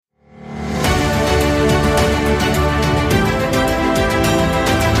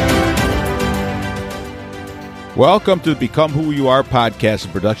Welcome to the Become Who You Are podcast, a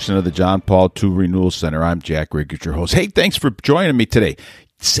production of the John Paul II Renewal Center. I'm Jack Riggers, your host. Hey, thanks for joining me today.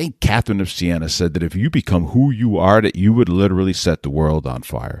 St. Catherine of Siena said that if you become who you are, that you would literally set the world on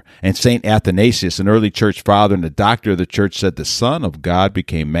fire. And St. Athanasius, an early church father and a doctor of the church, said the Son of God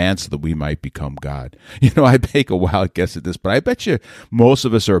became man so that we might become God. You know, I take a wild guess at this, but I bet you most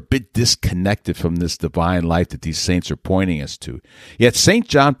of us are a bit disconnected from this divine life that these saints are pointing us to. Yet St.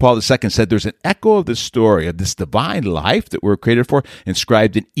 John Paul II said there's an echo of this story, of this divine life that we're created for,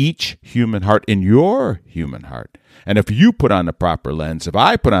 inscribed in each human heart, in your human heart. And if you put on the proper lens, if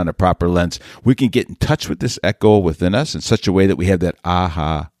I put on the proper lens, we can get in touch with this echo within us in such a way that we have that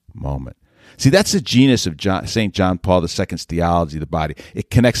aha moment. See, that's the genius of St. John Paul II's theology of the body.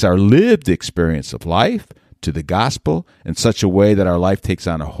 It connects our lived experience of life to the gospel in such a way that our life takes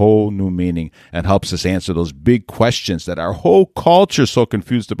on a whole new meaning and helps us answer those big questions that our whole culture is so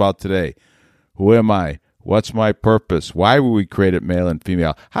confused about today. Who am I? What's my purpose? Why were we created male and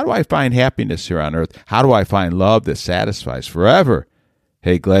female? How do I find happiness here on earth? How do I find love that satisfies forever?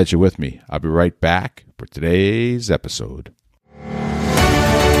 Hey, glad you're with me. I'll be right back for today's episode.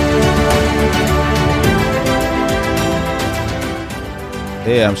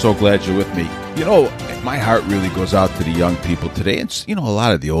 Hey, I'm so glad you're with me. You know, my heart really goes out to the young people today. And, you know, a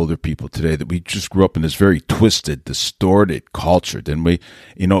lot of the older people today that we just grew up in this very twisted, distorted culture. Then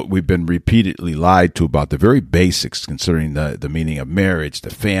we've been repeatedly lied to about the very basics concerning the meaning of marriage, the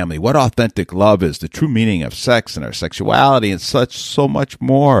family, what authentic love is, the true meaning of sex and our sexuality and so much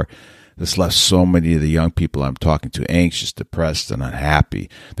more. This left so many of the young people I'm talking to anxious, depressed, and unhappy.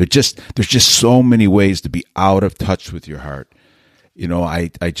 There's just so many ways to be out of touch with your heart. You know, I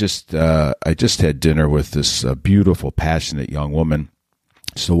just had dinner with this beautiful, passionate young woman.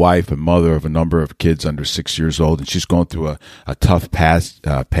 She's the wife and mother of a number of kids under 6 years old, and she's going through a tough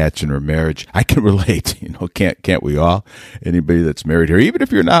patch in her marriage. I can relate, you know, can't we all? Anybody that's married here, even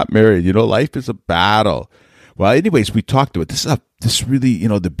if you're not married, you know, life is a battle. Well, anyways, we talked about this really, you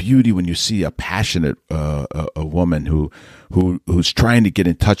know, the beauty when you see a passionate a woman who's trying to get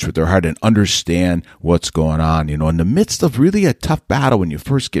in touch with her heart and understand what's going on, you know, in the midst of really a tough battle when you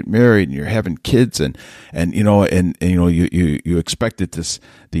first get married and you're having kids and you expected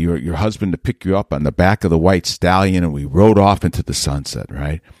your husband to pick you up on the back of the white stallion and we rode off into the sunset,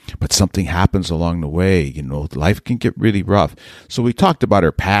 right? But something happens along the way, you know, life can get really rough. So we talked about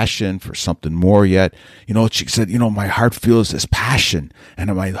her passion for something more yet. You know, she said, you know, my heart feels this passion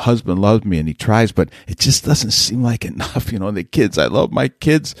and my husband loves me and he tries, but it just doesn't seem like enough. You know, the kids, I love my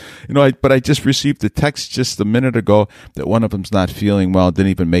kids, you know, but I just received a text just a minute ago that one of them's not feeling well, didn't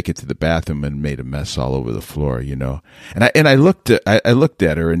even make it to the bathroom and made a mess all over the floor, you know. And I looked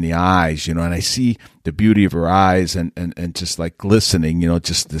at her in the eyes, you know, and I see the beauty of her eyes and just like listening, you know,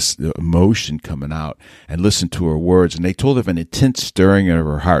 just this emotion coming out and listen to her words. And they told of an intense stirring of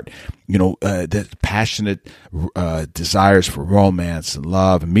her heart, you know, the passionate desires for romance and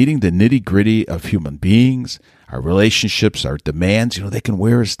love, and meeting the nitty gritty of human beings, our relationships, our demands, you know, they can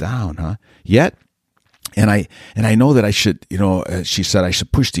wear us down, huh? Yet, and I know that I should, you know, she said I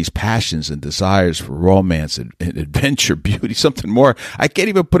should push these passions and desires for romance and adventure, beauty, something more. I can't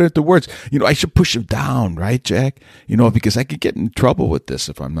even put it into words. You know, I should push them down, right, Jack? You know, because I could get in trouble with this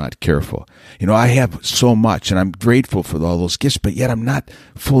if I'm not careful. You know, I have so much and I'm grateful for all those gifts, but yet I'm not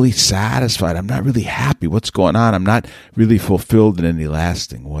fully satisfied. I'm not really happy. What's going on? I'm not really fulfilled in any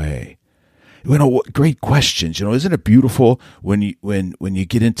lasting way. You know, great questions. You know, isn't it beautiful when you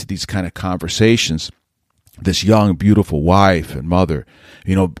get into these kind of conversations? This young, beautiful wife and mother,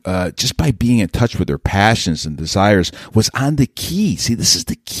 you know, just by being in touch with her passions and desires was on the key. See, this is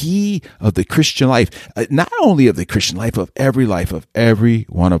the key of the Christian life, not only of the Christian life, of every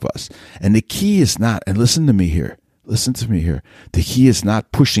one of us. And the key is not, and listen to me here, the key is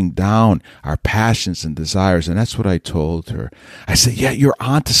not pushing down our passions and desires. And that's what I told her. I said, yeah, you're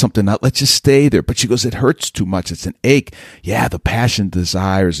onto something. Now let's just stay there. But she goes, it hurts too much. It's an ache. Yeah, the passion,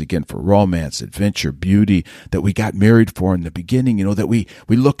 desires again for romance, adventure, beauty that we got married for in the beginning, you know, that we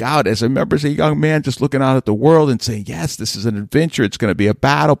look out as I remember as a young man, just looking out at the world and saying, yes, this is an adventure. It's going to be a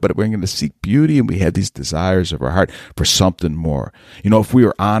battle, but we're going to seek beauty. And we have these desires of our heart for something more. You know, if we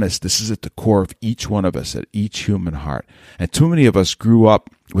were honest, this is at the core of each one of us, at each human heart. And too many of us grew up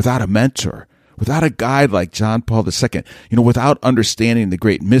without a mentor, without a guide like John Paul II, you know, without understanding the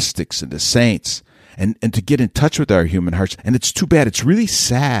great mystics and the saints and to get in touch with our human hearts. And it's too bad. It's really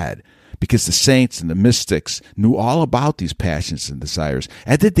sad because the saints and the mystics knew all about these passions and desires,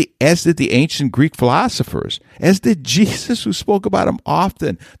 as did the ancient Greek philosophers, as did Jesus, who spoke about them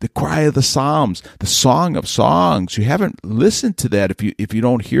often. The cry of the Psalms, the Song of Songs. You haven't listened to that. If you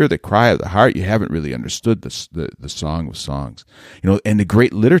don't hear the cry of the heart, you haven't really understood the Song of Songs. And the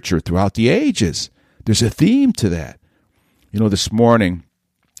great literature throughout the ages. There's a theme to that. This morning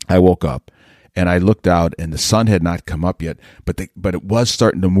I woke up and I looked out, and the sun had not come up yet, but it was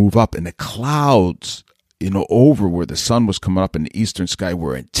starting to move up, and the clouds, over where the sun was coming up in the eastern sky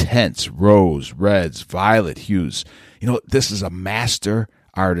were intense rose, reds, violet hues. This is a master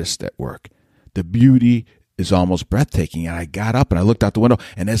artist at work. The beauty is almost breathtaking. And I got up and I looked out the window,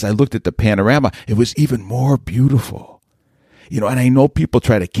 and as I looked at the panorama, it was even more beautiful. And I know people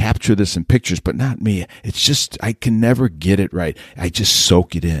try to capture this in pictures, but not me. It's just, I can never get it right. I just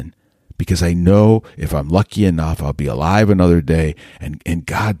soak it in. Because I know if I'm lucky enough, I'll be alive another day. And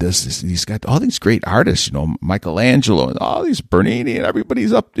God does this. He's got all these great artists, Michelangelo and all these Bernini, and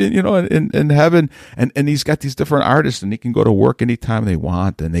everybody's up, in heaven. And he's got these different artists, and they can go to work anytime they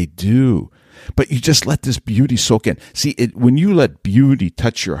want, and they do. But you just let this beauty soak in. See, when you let beauty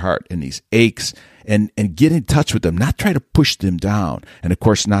touch your heart and these aches, and get in touch with them, not try to push them down, and of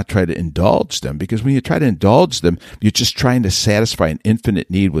course not try to indulge them, because when you try to indulge them, you're just trying to satisfy an infinite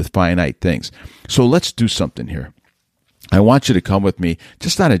need with finite things. So let's do something here. I want you to come with me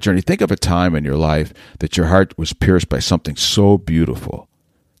just on a journey. Think of a time in your life that your heart was pierced by something so beautiful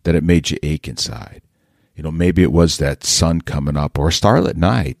that it made you ache inside. Maybe it was that sun coming up, or a starlit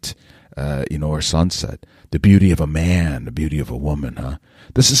night, or sunset. The beauty of a man, the beauty of a woman, huh?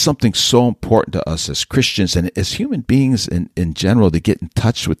 This is something so important to us as Christians and as human beings in general, to get in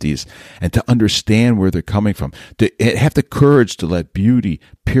touch with these and to understand where they're coming from. To have the courage to let beauty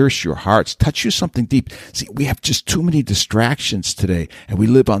pierce your hearts, touch you something deep. See, we have just too many distractions today, and we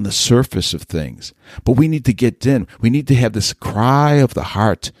live on the surface of things. But we need to get in. We need to have this cry of the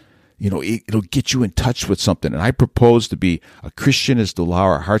heart. It'll get you in touch with something. And I propose to be a Christian is to allow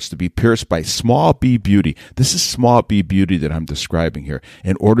our hearts to be pierced by small b beauty. This is small b beauty that I'm describing here,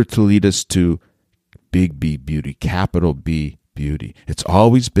 in order to lead us to big B beauty, capital B beauty. It's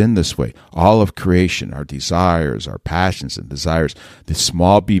always been this way. All of creation, our desires, our passions and desires, the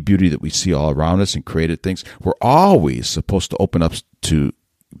small b beauty that we see all around us in created things, we're always supposed to open up to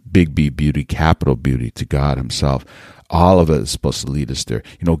big B beauty, capital beauty, to God himself. All of it is supposed to lead us there.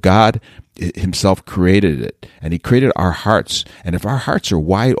 God himself created it, and he created our hearts. And if our hearts are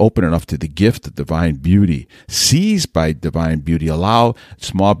wide open enough to the gift of divine beauty, seized by divine beauty, allow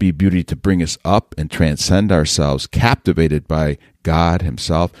small b beauty to bring us up and transcend ourselves, captivated by God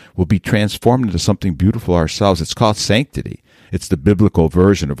himself, we'll be transformed into something beautiful ourselves. It's called sanctity. It's the biblical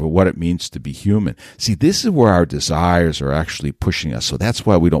version of what it means to be human. See, this is where our desires are actually pushing us. So that's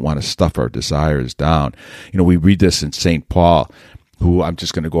why we don't want to stuff our desires down. We read this in St. Paul, who, I'm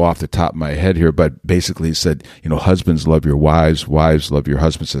just going to go off the top of my head here, but basically he said, husbands love your wives, wives love your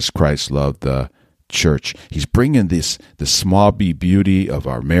husbands as Christ loved the church. He's bringing the small b beauty of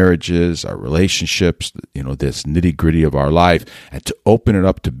our marriages, our relationships, this nitty gritty of our life, and to open it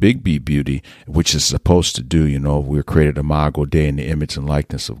up to big B beauty, which is supposed to do, we're created imago Dei in the image and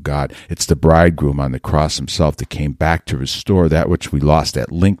likeness of God. It's the bridegroom on the cross himself that came back to restore that which we lost,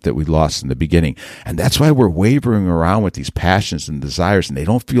 that link that we lost in the beginning. And that's why we're wavering around with these passions and desires, and they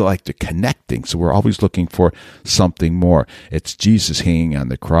don't feel like they're connecting. So we're always looking for something more. It's Jesus hanging on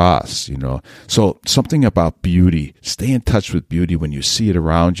the cross, So something about beauty. Stay in touch with beauty when you see it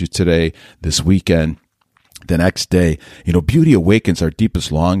around you today, this weekend, the next day. Beauty awakens our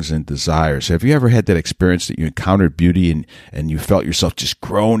deepest longings and desires. Have you ever had that experience that you encountered beauty and you felt yourself just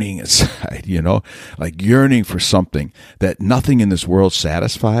groaning inside, like yearning for something that nothing in this world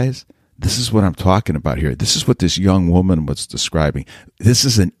satisfies? This is what I'm talking about here. This is what this young woman was describing. This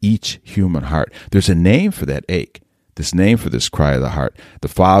is in each human heart. There's a name for that ache. This name for this cry of the heart. The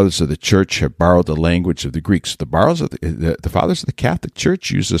fathers of the church have borrowed the language of the Greeks. The fathers of the Catholic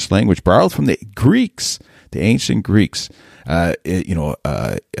Church use this language, borrowed from the Greeks, the ancient Greeks.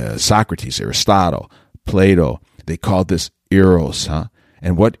 Socrates, Aristotle, Plato. They called this eros, huh?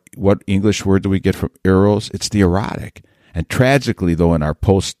 And what English word do we get from eros? It's the erotic. And tragically, though, in our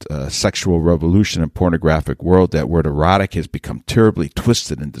post-sexual revolution and pornographic world, that word erotic has become terribly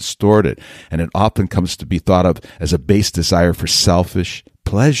twisted and distorted, and it often comes to be thought of as a base desire for selfish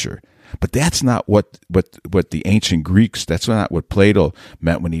pleasure. But that's not what the ancient Greeks, that's not what Plato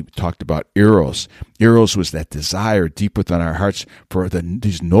meant when he talked about eros. Eros was that desire deep within our hearts for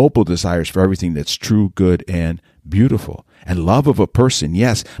these noble desires for everything that's true, good, and beautiful. And love of a person,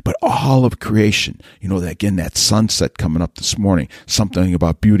 yes, but all of creation. Again, that sunset coming up this morning, something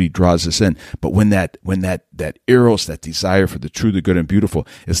about beauty draws us in. But when that eros, that desire for the true, the good, and beautiful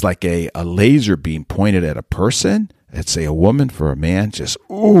is like a laser beam pointed at a person, let's say a woman for a man, just,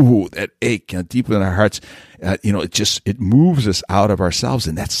 that ache deep in our hearts, it moves us out of ourselves,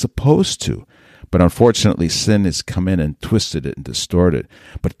 and that's supposed to. But unfortunately, sin has come in and twisted it and distorted.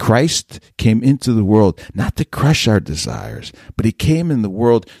 But Christ came into the world not to crush our desires, but he came in the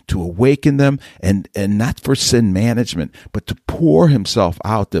world to awaken them, and not for sin management, but to pour himself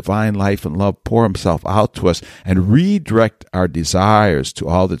out, divine life and love, pour himself out to us and redirect our desires to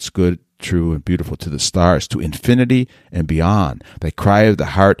all that's good, true, and beautiful, to the stars, to infinity and beyond. The cry of the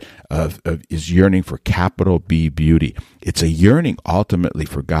heart is yearning for capital B beauty. It's a yearning ultimately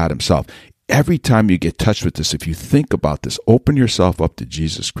for God himself. Every time you get touched with this, if you think about this, open yourself up to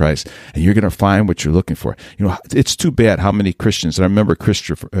Jesus Christ, and you're going to find what you're looking for. It's too bad how many Christians, and I remember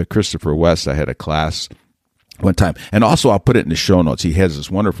Christopher West, I had a class one time, and also I'll put it in the show notes. He has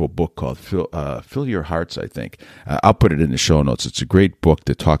this wonderful book called Fill Your Hearts, I think. I'll put it in the show notes. It's a great book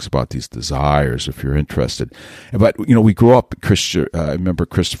that talks about these desires, if you're interested. But we grew up Christian. I remember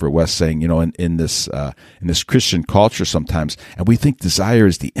Christopher West saying, in this Christian culture sometimes, and we think desire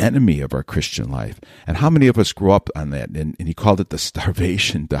is the enemy of our Christian life. And how many of us grew up on that? And he called it the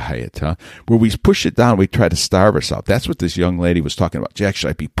starvation diet, where we push it down, we try to starve ourselves. That's what this young lady was talking about. Jack, should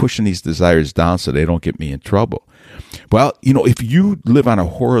I be pushing these desires down so they don't get me in trouble? Well, if you live on a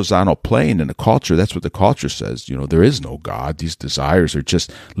horizontal plane in the culture, that's what the culture says. There is no God. These desires are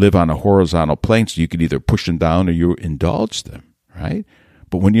just live on a horizontal plane, so you can either push them down or you indulge them, right?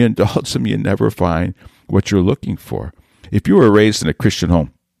 But when you indulge them, you never find what you're looking for. If you were raised in a Christian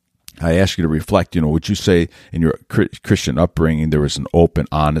home, I ask you to reflect, would you say in your Christian upbringing there was an open,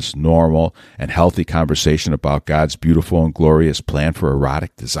 honest, normal, and healthy conversation about God's beautiful and glorious plan for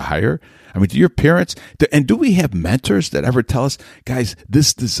erotic desire? I mean, do your parents, and do we have mentors that ever tell us, guys,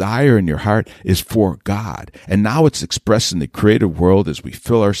 this desire in your heart is for God, and now it's expressed in the creative world as we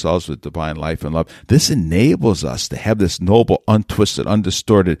fill ourselves with divine life and love. This enables us to have this noble, untwisted,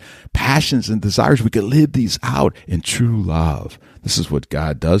 undistorted passions and desires. We can live these out in true love. This is what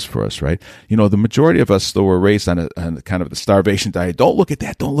God does for us, right? The majority of us, though, were raised on a kind of the starvation diet. Don't look at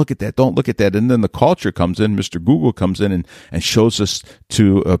that. Don't look at that. Don't look at that. And then the culture comes in. Mr. Google comes in and shows us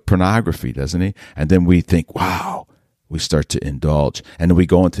to pornography, doesn't he? And then we think, wow, we start to indulge. And then we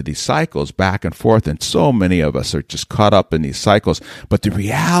go into these cycles back and forth. And so many of us are just caught up in these cycles. But the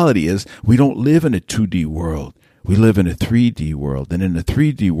reality is we don't live in a 2D world. We live in a 3D world, and in the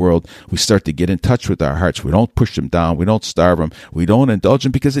 3D world, we start to get in touch with our hearts. We don't push them down. We don't starve them. We don't indulge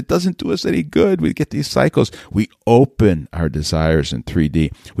them because it doesn't do us any good. We get these cycles. We open our desires in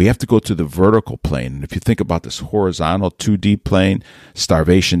 3D. We have to go to the vertical plane. And if you think about this horizontal 2D plane,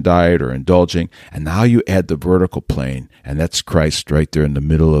 starvation diet or indulging, and now you add the vertical plane, and that's Christ right there in the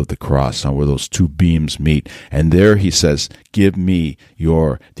middle of the cross, where those two beams meet. And there he says, give me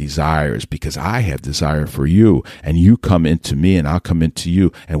your desires because I have desire for you. And you come into me and I'll come into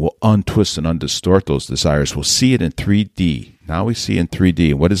you, and we'll untwist and undistort those desires. We'll see it in 3D. Now we see in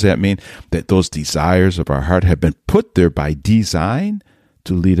 3D. And what does that mean? That those desires of our heart have been put there by design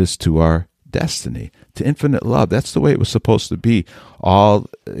to lead us to our destiny, to infinite love. That's the way it was supposed to be all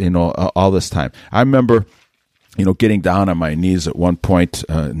this time. I remember getting down on my knees at one point,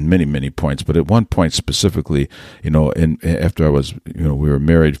 many points, but at one point specifically, and after I was, we were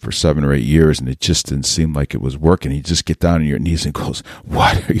married for 7 or 8 years, and it just didn't seem like it was working. You just get down on your knees and goes,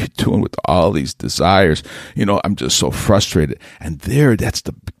 what are you doing with all these desires? I'm just so frustrated. And that's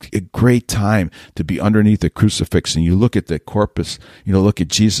a great time to be underneath the crucifix, and you look at the corpus, look at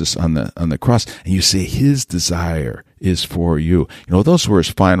Jesus on the cross, and you say his desire is for you. Those were his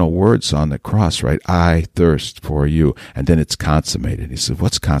final words on the cross, right? I thirst for you. And then it's consummated. He said,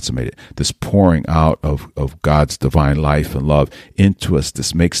 what's consummated? This pouring out of God's divine life and love into us.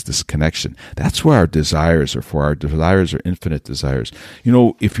 This makes this connection. That's where our desires are for. Our desires are infinite desires.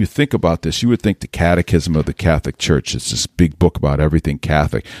 If you think about this, you would think the Catechism of the Catholic Church is this big book about everything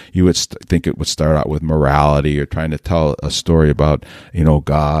Catholic. You would think it would start out with morality or trying to tell a story about,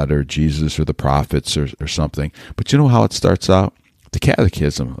 God or Jesus or the prophets or something. But how it starts out? The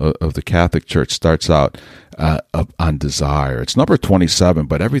Catechism of the Catholic Church starts out on desire. It's number 27,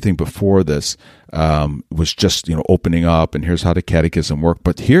 but everything before this was just, opening up, and here's how the Catechism worked.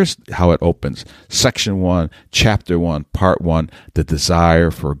 But here's how it opens. Section 1, Chapter 1, Part 1, the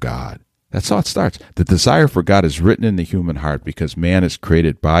desire for God. That's how it starts. The desire for God is written in the human heart because man is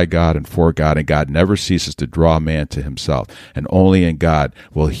created by God and for God, and God never ceases to draw man to himself. And only in God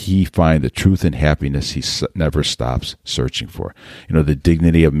will he find the truth and happiness he never stops searching for. The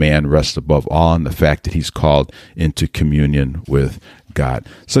dignity of man rests above all in the fact that he's called into communion with God.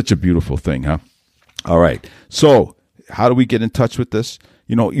 Such a beautiful thing, huh? All right. So how do we get in touch with this?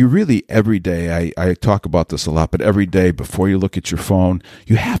 You really, every day, I talk about this a lot, but every day before you look at your phone,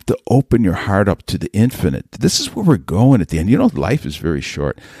 you have to open your heart up to the infinite. This is where we're going at the end. Life is very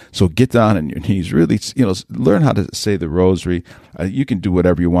short. So get down on your knees, really, learn how to say the rosary. You can do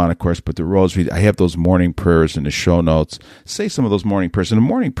whatever you want, of course, but the rosary, I have those morning prayers in the show notes. Say some of those morning prayers. And the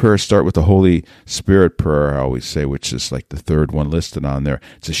morning prayers start with the Holy Spirit prayer, I always say, which is like the third one listed on there.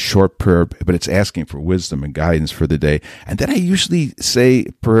 It's a short prayer, but it's asking for wisdom and guidance for the day. And then I usually say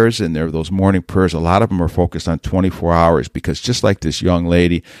prayers in there, those morning prayers. A lot of them are focused on 24 hours because just like this young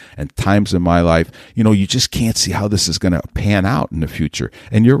lady and times in my life, you just can't see how this is going to pan out in the future.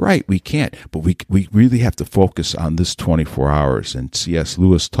 And you're right, we can't, but we really have to focus on this 24 hours. And C.S.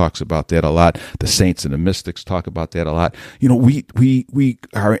 Lewis talks about that a lot. The saints and the mystics talk about that a lot. We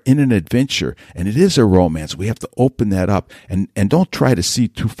are in an adventure, and it is a romance. We have to open that up and don't try to see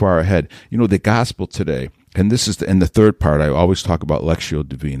too far ahead. The gospel today, and this is the third part, I always talk about Lectio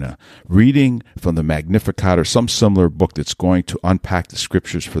Divina, reading from the Magnificat or some similar book that's going to unpack the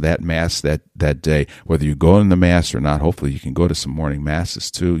scriptures for that Mass that day, whether you go in the Mass or not. Hopefully you can go to some morning Masses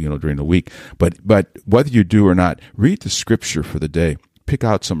too, during the week. But whether you do or not, read the scripture for the day. Pick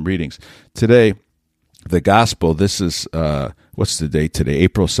out some readings. Today, the gospel, this is, what's the date today?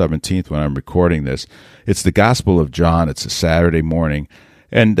 April 17th when I'm recording this. It's the Gospel of John. It's a Saturday morning.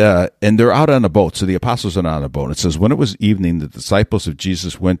 And they're out on a boat. So the apostles are on a boat. It says, when it was evening, the disciples of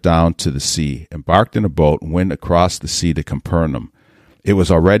Jesus went down to the sea, embarked in a boat, and went across the sea to Capernaum. It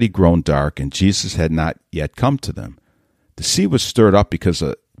was already grown dark, and Jesus had not yet come to them. The sea was stirred up because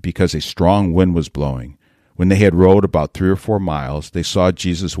a strong wind was blowing. When they had rowed about 3 or 4 miles, they saw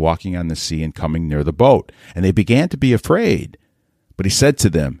Jesus walking on the sea and coming near the boat, and they began to be afraid. But he said to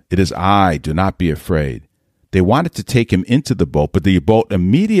them, "It is I, do not be afraid." They wanted to take him into the boat, but the boat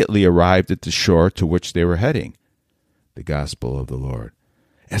immediately arrived at the shore to which they were heading. The Gospel of the Lord.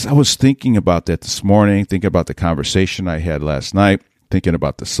 As I was thinking about that this morning, thinking about the conversation I had last night, thinking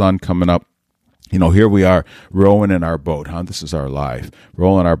about the sun coming up, here we are rowing in our boat, huh? This is our life.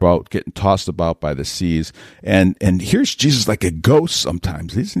 Rolling our boat, getting tossed about by the seas. And here's Jesus like a ghost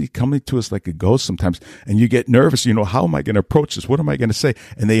sometimes. Isn't he coming to us like a ghost sometimes? And you get nervous. How am I going to approach this? What am I going to say?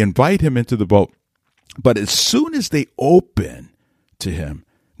 And they invite him into the boat. But as soon as they open to him,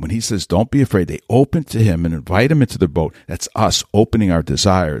 when he says, don't be afraid, they open to him and invite him into the boat. That's us opening our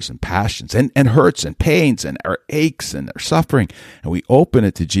desires and passions and hurts and pains and our aches and our suffering. And we open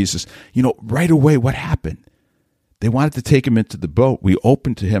it to Jesus. Right away, what happened? They wanted to take him into the boat. We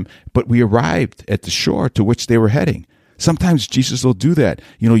opened to him, but we arrived at the shore to which they were heading. Sometimes Jesus will do that.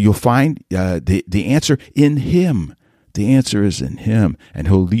 You'll find the answer in him. The answer is in him, and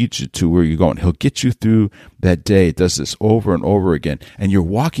he'll lead you to where you're going. He'll get you through that day. It does this over and over again, and you're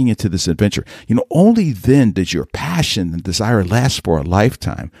walking into this adventure. Only then does your passion and desire last for a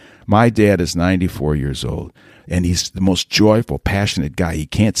lifetime. My dad is 94 years old, and he's the most joyful, passionate guy. He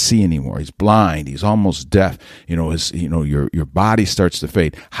can't see anymore. He's blind. He's almost deaf. Your body starts to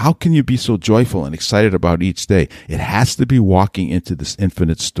fade. How can you be so joyful and excited about each day? It has to be walking into this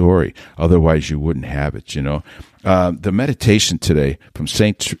infinite story. Otherwise, you wouldn't have it, The meditation today from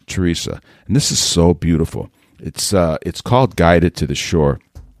Saint Teresa, and this is so beautiful. It's called Guided to the Shore.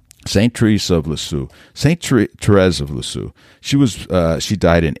 Saint Teresa of Lisieux. Saint Therese of Lisieux. She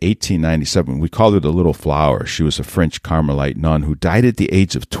died in 1897. We called her the Little Flower. She was a French Carmelite nun who died at the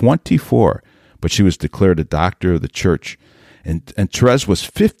age of 24, but she was declared a doctor of the church. And Therese was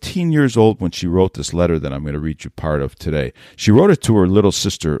 15 years old when she wrote this letter that I'm going to read you part of today. She wrote it to her little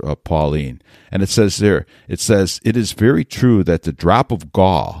sister, Pauline. And it says there, it is very true that a drop of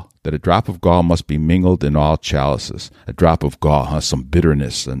gall must be mingled in all chalices. A drop of gall, some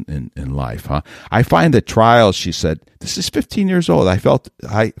bitterness in life, I find that trials, she said, this is 15 years old. I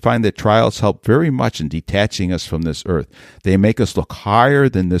find that trials help very much in detaching us from this earth. They make us look higher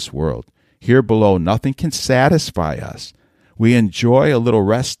than this world. Here below, nothing can satisfy us. We enjoy a little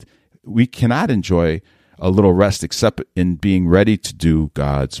rest. We cannot enjoy a little rest except in being ready to do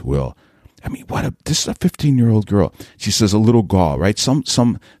God's will. I mean, this is a 15-year-old girl. She says a little gall, right? Some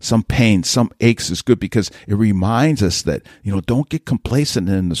pain, some aches is good because it reminds us that, don't get complacent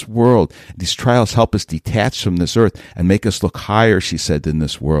in this world. These trials help us detach from this earth and make us look higher, she said, than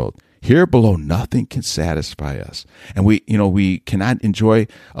this world. Here below, nothing can satisfy us. And we cannot enjoy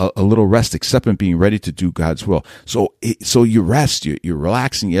a little rest except in being ready to do God's will. So you rest, you're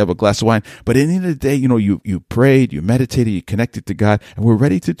relaxing, you have a glass of wine. But at the end of the day, you prayed, you meditated, you connected to God, and we're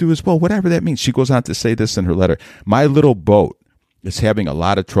ready to do His will, whatever that means. She goes on to say this in her letter: my little boat is having a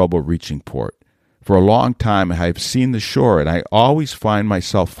lot of trouble reaching port. For a long time, I've seen the shore, and I always find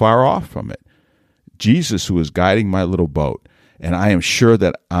myself far off from it. Jesus, who is guiding my little boat, and I am sure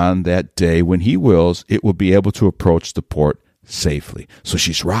that on that day when He wills, it will be able to approach the port safely. So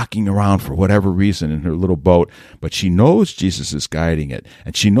she's rocking around for whatever reason in her little boat, but she knows Jesus is guiding it,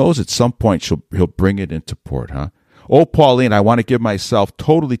 and she knows at some point He'll bring it into port, huh? Oh, Pauline, I want to give myself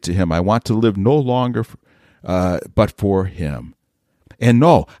totally to Him. I want to live no longer but for Him. And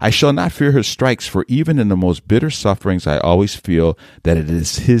no, I shall not fear His strikes, for even in the most bitter sufferings, I always feel that it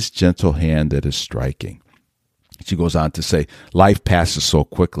is His gentle hand that is striking. She goes on to say, life passes so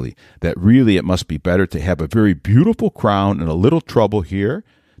quickly that really it must be better to have a very beautiful crown and a little trouble here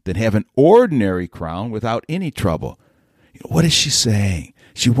than have an ordinary crown without any trouble. What is she saying?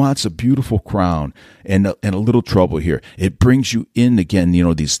 She wants a beautiful crown and a little trouble here. It brings you in again,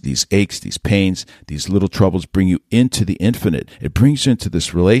 these aches, these pains, these little troubles bring you into the infinite. It brings you into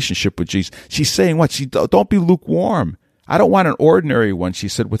this relationship with Jesus. She's saying what? Don't be lukewarm. I don't want an ordinary one, she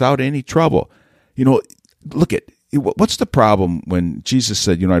said, without any trouble. Look at, what's the problem when Jesus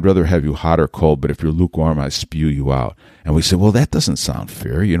said, I'd rather have you hot or cold, but if you're lukewarm, I spew you out. And we say, well, that doesn't sound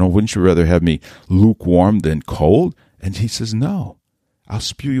fair. Wouldn't you rather have me lukewarm than cold? And He says, no, I'll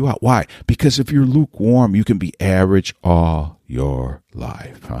spew you out. Why? Because if you're lukewarm, you can be average all your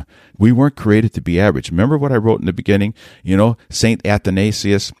life. Huh? We weren't created to be average. Remember what I wrote in the beginning? Saint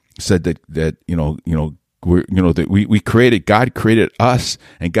Athanasius said that God created us,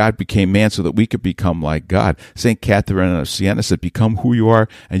 and God became man so that we could become like God. Saint Catherine of Siena said, become who you are,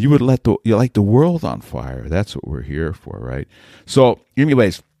 and you light the world on fire. That's what we're here for, right? So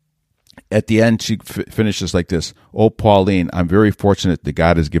anyways, at the end, she finishes like this: oh, Pauline, I'm very fortunate that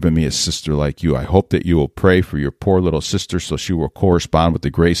God has given me a sister like you. I hope that you will pray for your poor little sister so she will correspond with the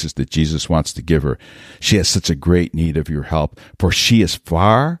graces that Jesus wants to give her. She has such a great need of your help, for she is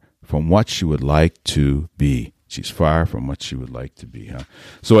far from what she would like to be. She's far from what she would like to be. Huh?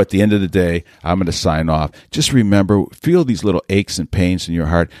 So at the end of the day, I'm going to sign off. Just remember, feel these little aches and pains in your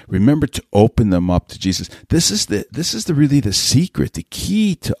heart. Remember to open them up to Jesus. This is really the secret, the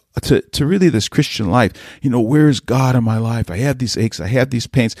key to really this Christian life. Where is God in my life? I have these aches. I have these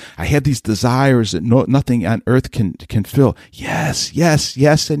pains. I have these desires that nothing on earth can fill. Yes, yes,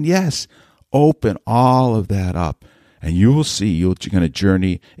 yes, and yes. Open all of that up. And you will see, you're going to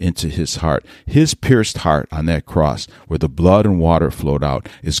journey into His heart. His pierced heart on that cross, where the blood and water flowed out,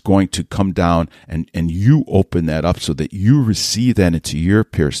 is going to come down, and you open that up so that you receive that into your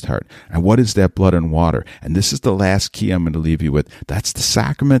pierced heart. And what is that blood and water? And this is the last key I'm going to leave you with. That's the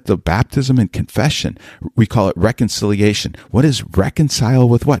sacrament of baptism and confession. We call it reconciliation. What is reconcile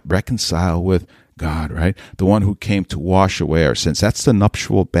with what? Reconcile with God, right? The one who came to wash away our sins. That's the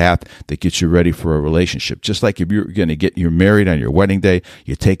nuptial bath that gets you ready for a relationship. Just like if you're married on your wedding day,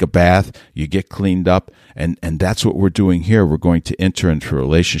 you take a bath, you get cleaned up, and that's what we're doing here. We're going to enter into a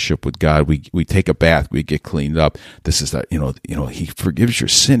relationship with God. We take a bath, we get cleaned up. This is that, He forgives your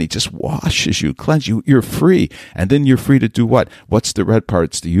sin. He just washes you, cleanses you. You're free. And then you're free to do what? What's the red part?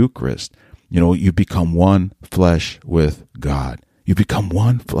 It's the Eucharist. You become one flesh with God. You become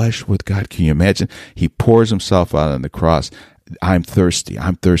one flesh with God. Can you imagine? He pours Himself out on the cross. I'm thirsty.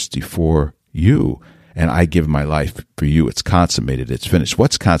 I'm thirsty for you. And I give my life for you. It's consummated. It's finished.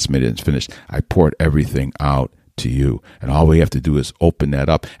 What's consummated and finished? I poured everything out to you. And all we have to do is open that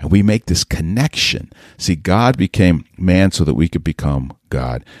up. And we make this connection. See, God became man so that we could become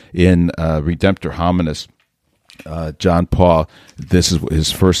God. In Redemptor Hominis, John Paul, this is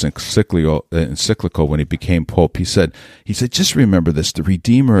his first encyclical when he became Pope. He said, just remember this: the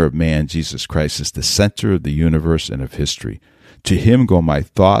Redeemer of man, Jesus Christ, is the center of the universe and of history. To Him go my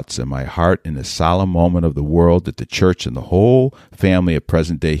thoughts and my heart in the solemn moment of the world that the church and the whole family of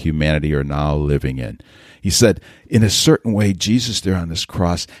present-day humanity are now living in. He said, in a certain way, Jesus there on this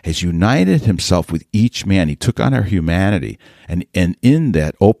cross has united Himself with each man. He took on our humanity. And in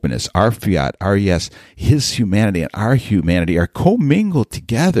that openness, our fiat, our yes, His humanity and our humanity are commingled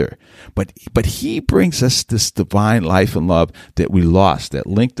together. But He brings us this divine life and love that we lost, that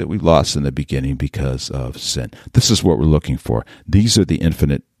link that we lost in the beginning because of sin. This is what we're looking for. These are the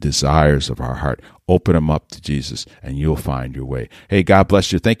infinite desires of our heart. Open them up to Jesus, and you'll find your way. Hey, God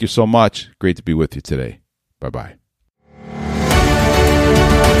bless you. Thank you so much. Great to be with you today. Bye-bye.